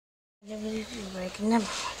Like, never.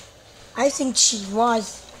 I think she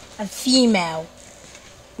was a female.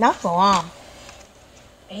 Not for long.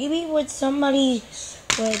 Maybe somebody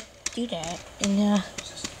would do that. And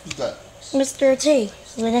who's that? Mr. T.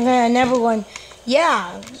 With another one.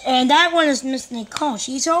 Yeah, and that one is Miss Nicole.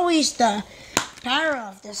 She's always the power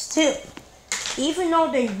of this too. Even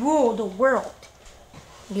though they rule the world.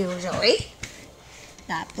 Usually.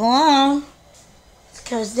 Not for long.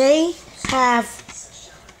 Because they have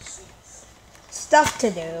stuff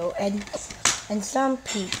to do, and some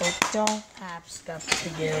people don't have stuff to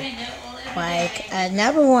do. Like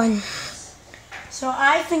another one. So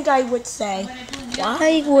I think I would say,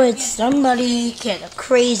 why would somebody get a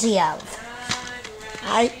crazy out?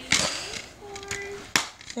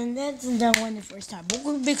 And that's the one the first time.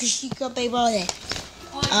 Because she got paper all day.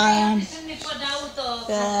 I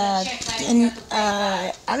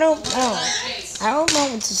don't know. I don't know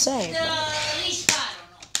what to say.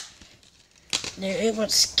 It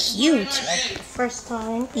was cute. Like the first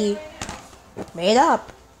time he made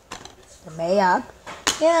up.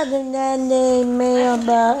 Yeah, then they made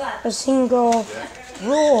up a single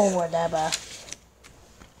rule or whatever.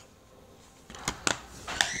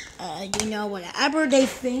 You know, whatever they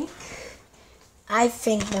think, I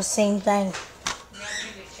think the same thing.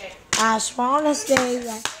 As long as they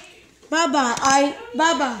like, Baba, I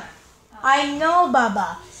know,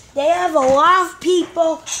 Baba. They have a lot of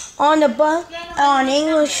people on the bus on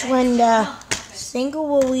English when the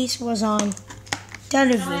single release was on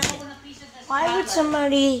television. Why would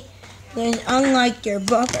somebody then, unlike their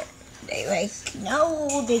brother, they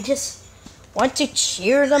just want to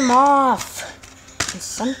cheer them off and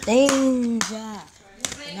some things.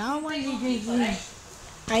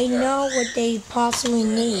 I know what they possibly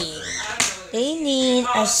need. They need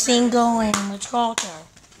a single language culture.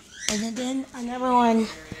 And then another one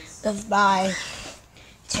of by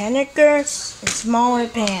tennis and smaller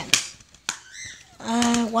pants.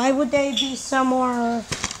 Why would they be similar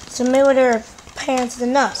pants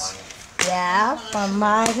than us? Yeah, but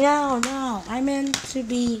no. I meant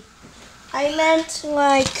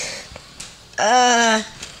like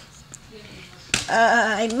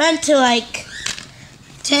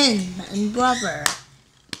 10 and brother.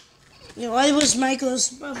 You know, I was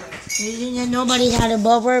Michael's brother. Nobody had a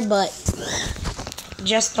brother, but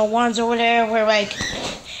just the ones over there were like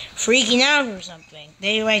freaking out or something.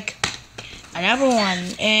 They like another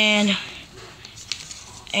one, and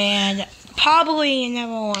probably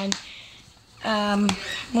another one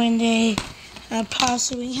when they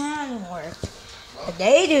possibly hadn't worked. But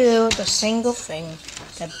they do the single thing.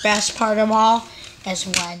 The best part of all is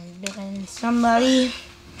when somebody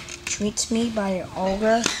treats me by their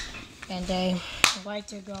older and they like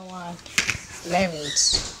to go on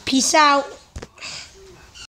marrieds. Peace out.